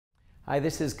Hi,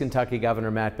 this is Kentucky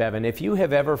Governor Matt Bevin. If you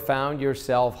have ever found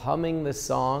yourself humming the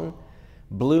song,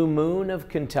 Blue Moon of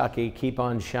Kentucky, Keep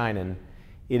on Shining,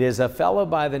 it is a fellow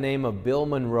by the name of Bill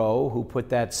Monroe who put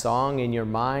that song in your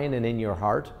mind and in your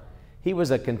heart. He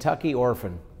was a Kentucky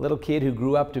orphan, little kid who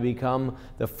grew up to become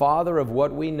the father of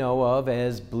what we know of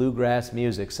as bluegrass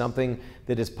music, something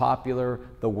that is popular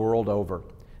the world over.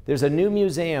 There's a new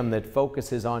museum that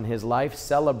focuses on his life,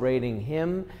 celebrating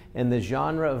him and the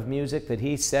genre of music that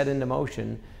he set into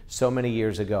motion so many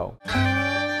years ago.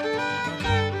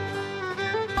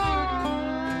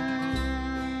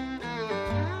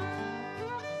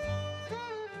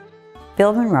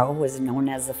 Bill Monroe was known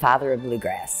as the father of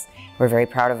bluegrass. We're very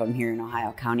proud of him here in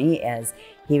Ohio County, as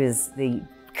he was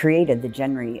created the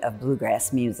genre of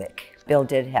bluegrass music. Bill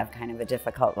did have kind of a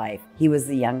difficult life. He was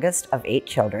the youngest of 8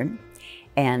 children,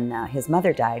 and his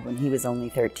mother died when he was only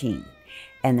 13.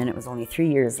 And then it was only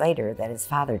 3 years later that his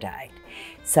father died.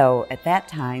 So at that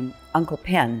time, Uncle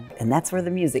Pen, and that's where the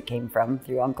music came from,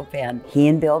 through Uncle Pen, he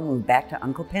and Bill moved back to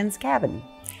Uncle Pen's cabin,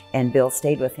 and Bill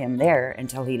stayed with him there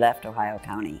until he left Ohio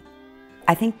County.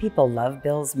 I think people love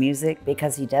Bill's music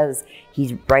because he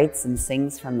writes and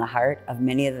sings from the heart of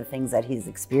many of the things that he's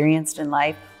experienced in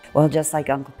life. Well, just like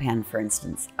Uncle Pen, for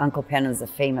instance. Uncle Pen is a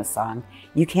famous song.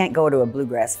 You can't go to a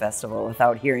bluegrass festival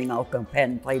without hearing Uncle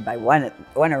Pen played by one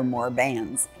or more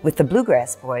bands. With the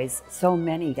Bluegrass Boys, so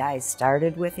many guys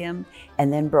started with him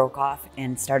and then broke off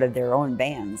and started their own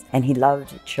bands. And he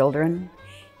loved children.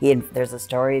 There's a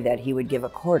story that he would give a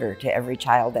quarter to every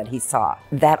child that he saw.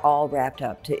 That all wrapped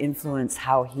up to influence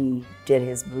how he did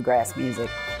his bluegrass music.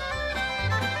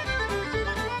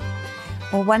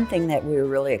 Well, one thing that we were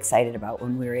really excited about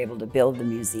when we were able to build the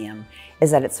museum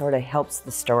is that it sort of helps the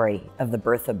story of the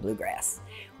birth of bluegrass.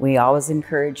 We always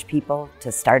encourage people to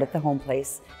start at the home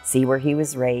place, see where he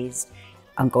was raised,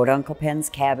 go to Uncle Pen's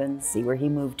cabin, see where he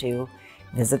moved to,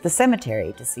 visit the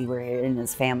cemetery to see where he and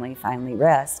his family finally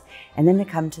rest, and then to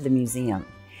come to the museum.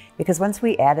 Because once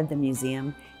we added the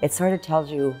museum, it sort of tells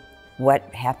you what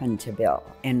happened to Bill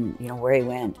and where he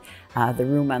went. The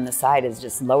room on the side is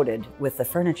just loaded with the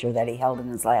furniture that he held in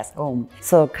his last home.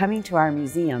 So coming to our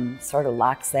museum sort of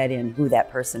locks that in, who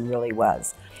that person really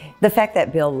was. The fact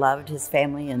that Bill loved his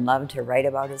family and loved to write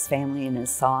about his family and his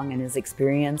song and his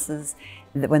experiences,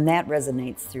 when that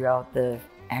resonates throughout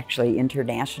actually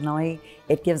internationally,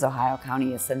 it gives Ohio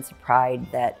County a sense of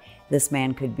pride that this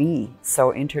man could be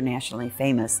so internationally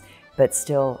famous, but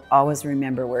still always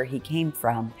remember where he came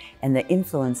from, and the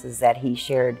influences that he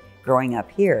shared growing up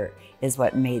here is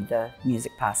what made the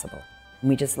music possible. And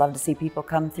we just love to see people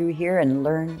come through here and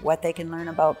learn what they can learn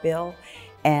about Bill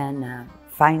and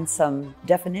find some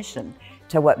definition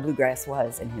to what bluegrass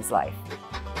was in his life.